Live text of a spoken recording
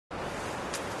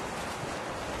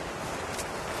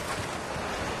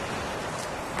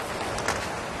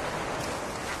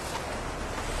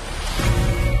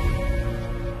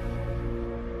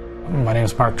name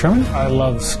is Mark Trueman. I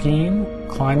love skiing,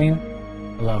 climbing,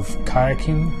 I love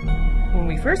kayaking. When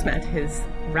we first met, his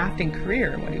rafting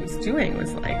career and what he was doing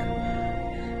was like,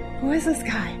 who is this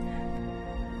guy?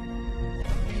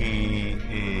 He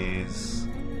is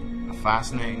a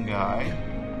fascinating guy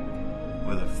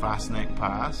with a fascinating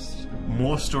past.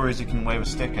 More stories he can wave a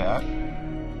stick at.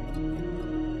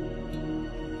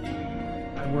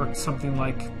 I worked something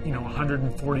like,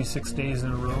 146 days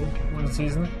in a row one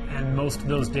season, and most of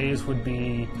those days would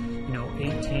be,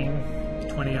 18,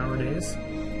 20-hour days.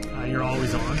 You're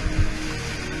always on.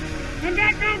 I'm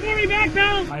back now, Corey, back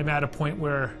now! I'm at a point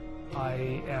where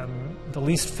I am the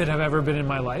least fit I've ever been in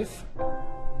my life.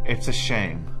 It's a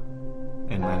shame,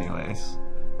 in many ways,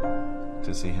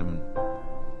 to see him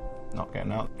not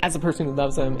getting out. As a person who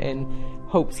loves him and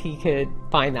hopes he could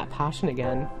find that passion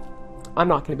again, I'm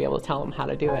not going to be able to tell him how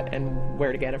to do it and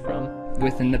where to get it from.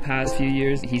 Within the past few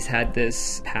years, he's had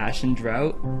this passion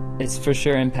drought. It's for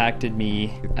sure impacted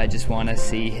me. I just want to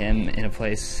see him in a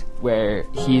place where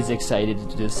he's excited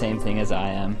to do the same thing as I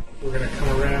am. We're going to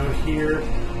come around here,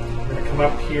 we're going to come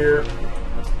up here.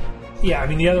 Yeah,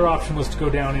 the other option was to go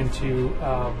down into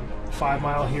 5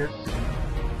 Mile here.